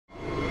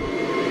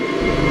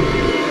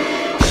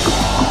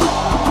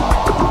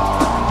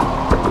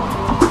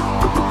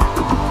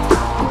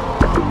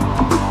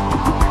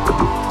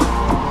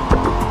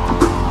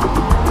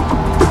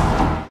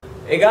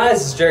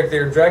guys, it's Jarek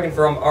the Dragon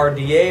from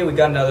RDA. We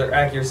got another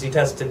accuracy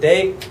test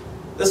today.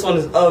 This one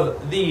is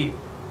of the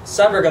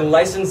Cybergun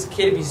licensed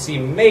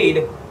KWC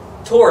made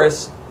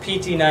Taurus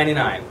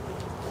PT99.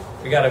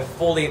 We got a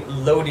fully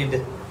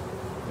loaded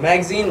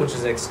magazine, which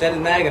is an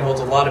extended mag. It holds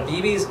a lot of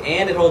BBs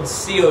and it holds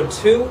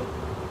CO2.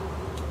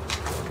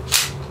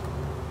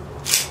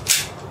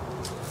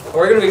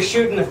 We're going to be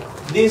shooting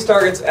these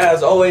targets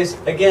as always.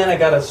 Again, I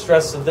gotta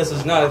stress that this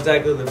is not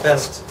exactly the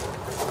best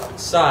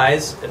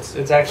size.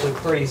 It's actually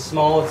pretty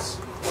small. It's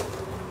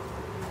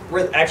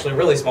actually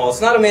really small. It's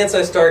not a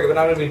man-sized target, but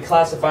I'm going to be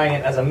classifying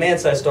it as a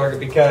man-sized target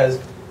because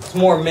it's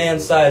more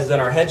man-sized than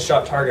our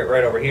headshot target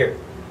right over here.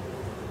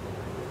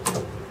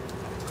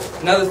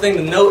 Another thing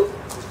to note,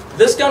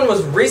 this gun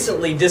was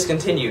recently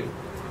discontinued.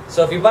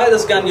 So if you buy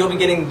this gun, you'll be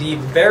getting the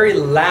very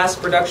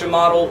last production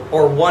model,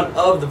 or one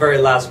of the very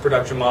last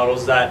production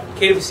models that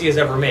KWC has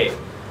ever made.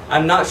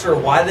 I'm not sure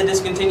why they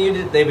discontinued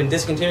it. They've been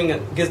discontinuing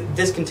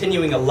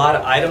a lot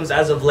of items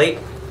as of late.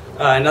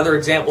 Another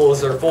example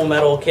was their full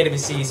metal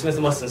KWC Smith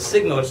 & Wesson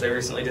Sigma, which they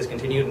recently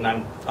discontinued, and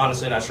I'm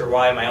honestly not sure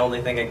why. My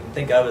only thing I can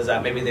think of is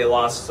that maybe they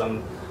lost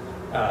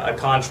a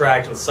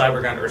contract with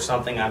Cybergun or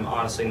something. I'm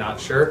honestly not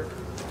sure.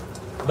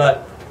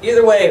 But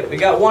either way, we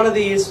got one of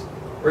these.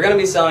 We're going to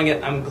be selling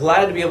it. I'm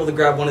glad to be able to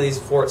grab one of these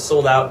before it's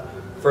sold out,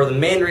 for the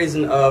main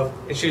reason of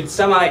it shoots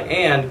semi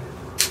and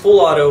full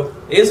auto,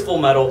 is full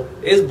metal,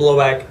 is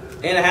blowback,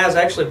 and it has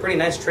actually pretty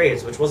nice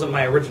trades, which wasn't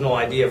my original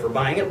idea for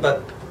buying it,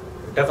 but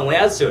it definitely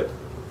adds to it.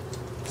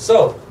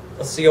 So,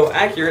 let's see how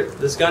accurate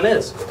this gun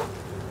is.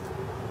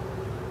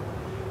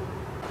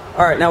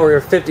 Alright, now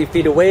we're 50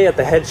 feet away at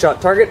the headshot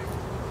target,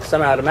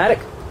 semi-automatic.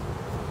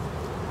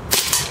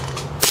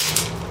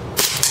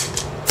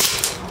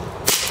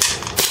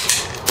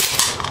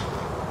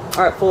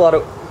 Alright, full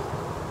auto.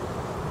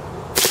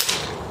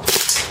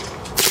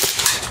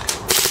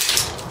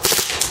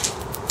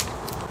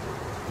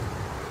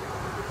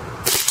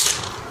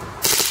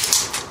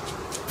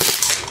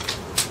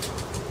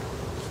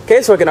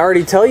 Okay, so I can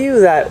already tell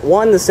you that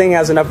one, this thing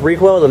has enough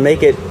recoil to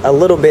make it a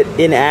little bit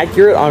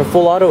inaccurate on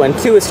full auto, and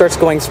two, it starts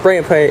going spray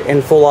and pray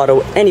in full auto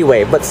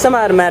anyway. But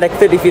semi-automatic,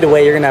 50 feet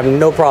away, you're going to have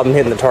no problem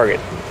hitting the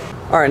target.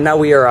 Alright, now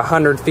we are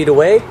 100 feet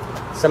away,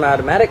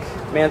 semi-automatic,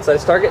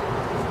 man-sized target.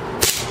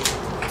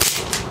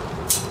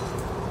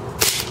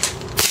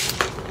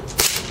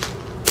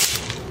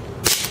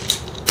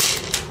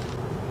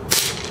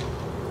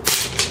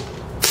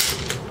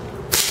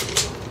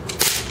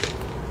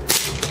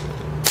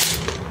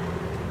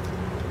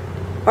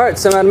 Alright,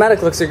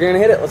 semi-automatic, looks like you're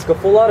going to hit it. Let's go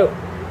full auto.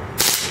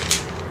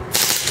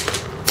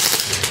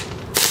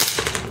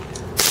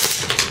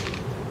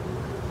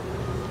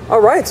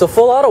 Alright, so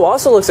full auto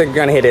also looks like you're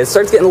going to hit it. It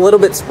starts getting a little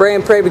bit spray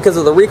and pray because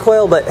of the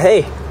recoil, but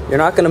hey, you're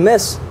not going to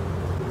miss.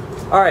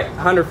 Alright,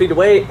 100 feet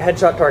away,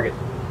 headshot target.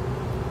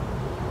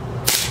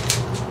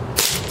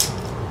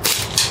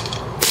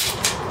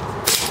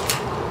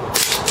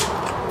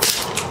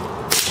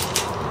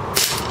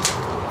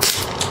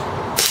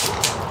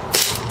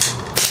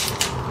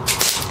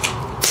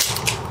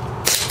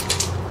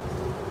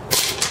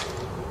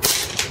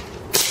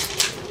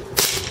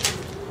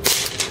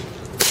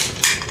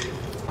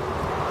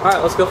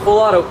 Alright, let's go full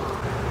auto.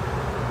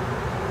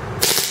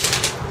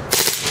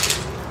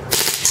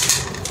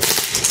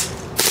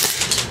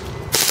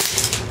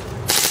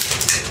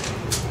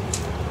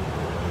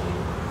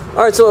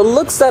 Alright, so it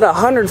looks that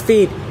 100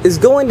 feet is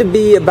going to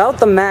be about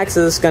the max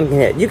that this gun can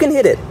hit. You can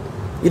hit it.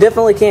 You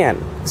definitely can.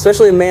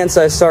 Especially a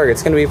man-sized target.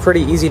 It's going to be a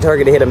pretty easy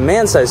target to hit a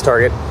man-sized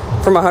target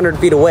from 100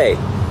 feet away.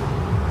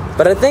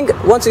 But I think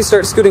once you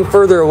start scooting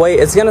further away,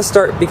 it's going to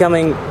start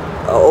becoming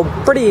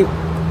pretty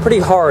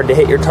hard to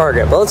hit your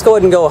target. But let's go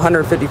ahead and go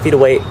 150 feet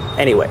away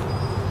anyway.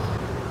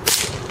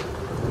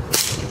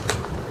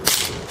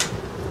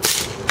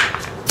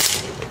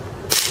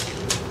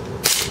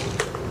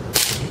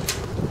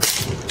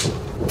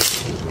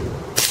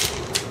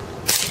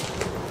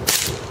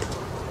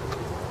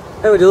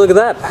 Hey, would you look at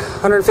that?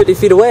 150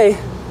 feet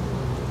away,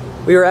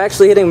 we were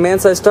actually hitting a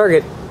man-sized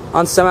target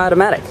on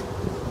semi-automatic.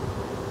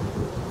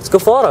 Let's go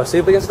full auto, see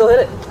if we can still hit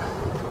it.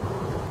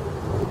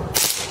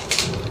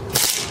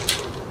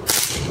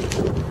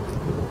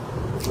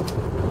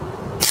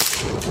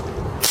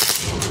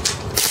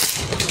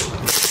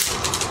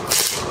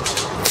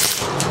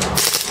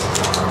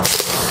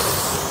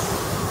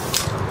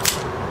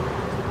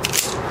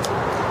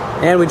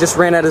 And we just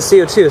ran out of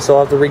CO2, so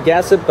I'll have to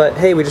regas it, but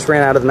hey, we just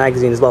ran out of the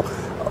magazine as well.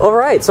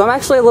 Alright, so I'm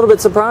actually a little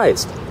bit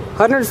surprised.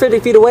 150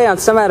 feet away on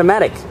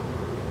semi-automatic,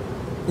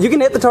 you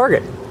can hit the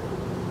target.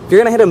 You're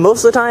going to hit it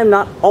most of the time,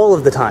 not all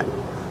of the time.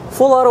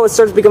 Full auto, it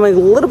starts becoming a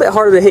little bit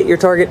harder to hit your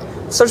target.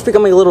 It starts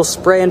becoming a little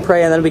spray and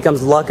pray, and then it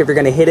becomes luck if you're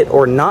going to hit it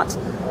or not.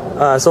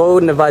 So I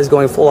wouldn't advise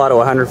going full auto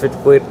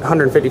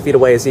 150 feet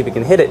away to see if you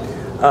can hit it.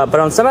 But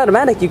on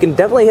semi-automatic, you can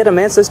definitely hit a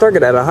man-sized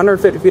target at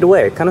 150 feet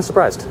away. Kind of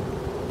surprised.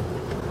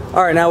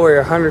 Alright, now we're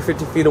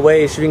 150 feet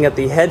away shooting at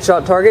the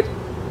headshot target.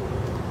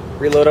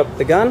 Reload up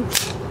the gun.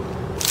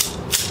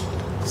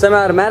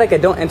 Semi-automatic, I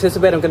don't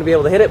anticipate I'm going to be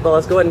able to hit it, but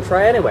let's go ahead and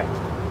try anyway.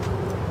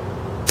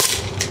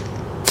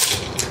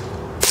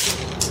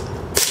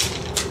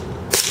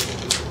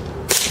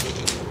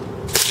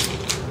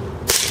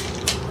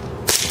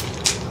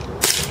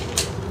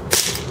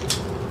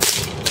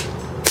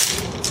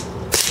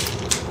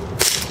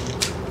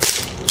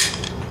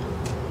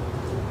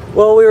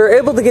 were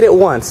able to get it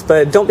once,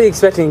 but don't be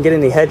expecting to get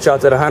any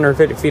headshots at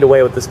 150 feet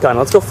away with this gun.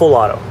 Let's go full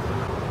auto.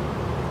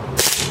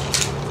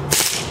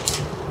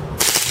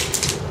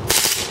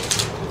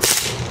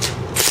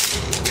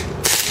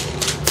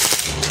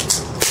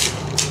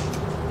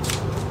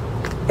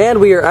 And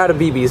we are out of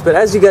BBs, but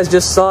as you guys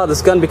just saw,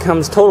 this gun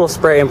becomes total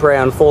spray and pray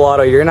on full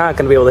auto. You're not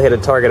going to be able to hit a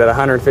target at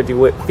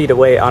 150 feet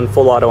away on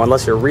full auto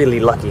unless you're really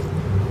lucky.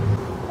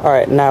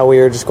 Alright, now we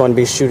are just going to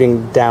be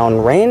shooting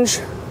down range.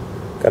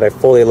 Got a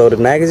fully loaded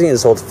magazine.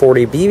 This holds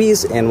 40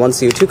 BBs and one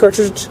CO2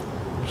 cartridge.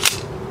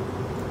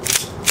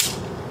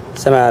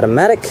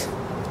 Semi-automatic.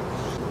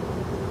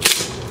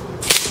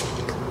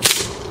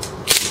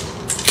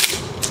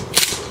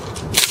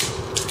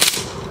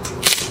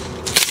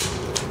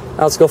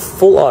 Now let's go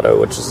full auto,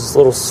 which is this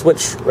little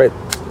switch right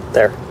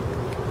there.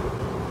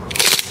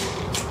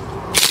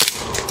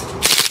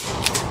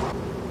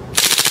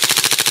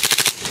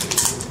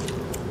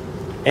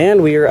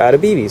 And we are out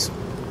of BBs.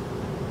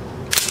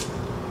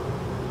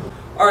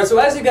 Alright, so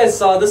as you guys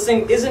saw, this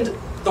thing isn't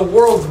the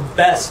world's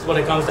best when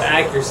it comes to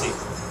accuracy.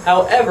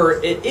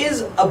 However, it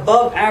is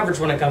above average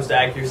when it comes to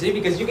accuracy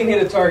because you can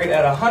hit a target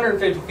at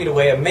 150 feet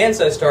away, a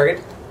man-sized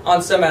target,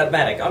 on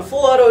semi-automatic. On full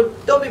auto,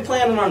 don't be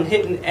planning on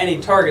hitting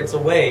any targets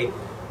away.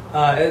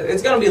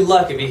 It's going to be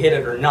luck if you hit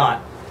it or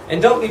not.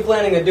 And don't be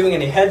planning on doing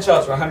any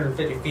headshots for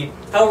 150 feet.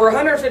 However,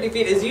 150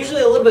 feet is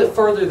usually a little bit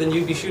further than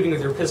you'd be shooting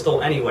with your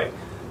pistol anyway.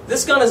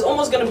 This gun is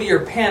almost going to be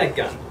your panic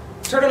gun.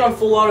 Turn it on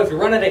full auto. If you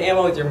run out of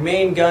ammo with your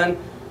main gun,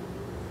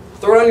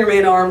 throw it on your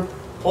main arm,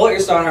 pull out your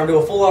sidearm, do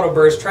a full auto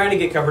burst, trying to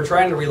get cover,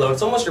 trying to reload.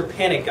 It's almost your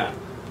panic gun,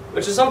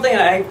 which is something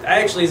I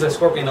actually use a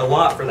Scorpion a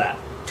lot for that.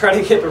 Try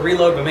to get to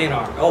reload my main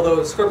arm,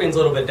 although Scorpion's a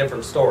little bit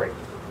different story.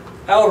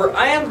 However,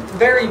 I am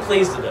very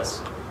pleased with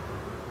this.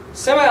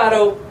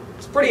 Semi-auto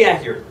is pretty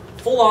accurate.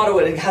 Full auto,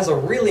 it has a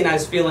really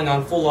nice feeling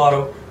on full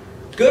auto.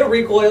 Good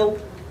recoil.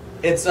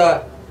 It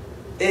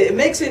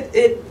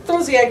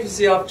throws the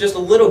accuracy off just a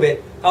little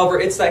bit. However,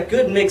 it's that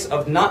good mix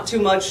of not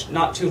too much,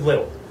 not too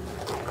little.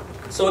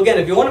 So again,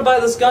 if you want to buy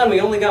this gun,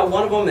 we only got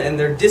one of them and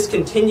they're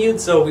discontinued,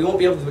 so we won't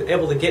be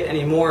able to get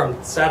any more.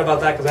 I'm sad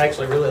about that because I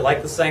actually really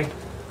like this thing.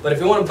 But if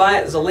you want to buy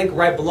it, there's a link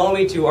right below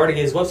me to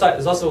RDA's website.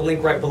 There's also a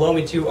link right below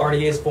me to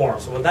RDA's forum.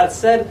 So with that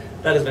said,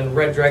 that has been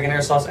Red Dragon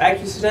Airsoft's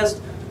accuracy test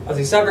of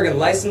the South African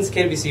licensed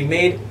KWC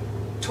made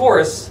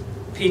Taurus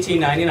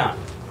PT99.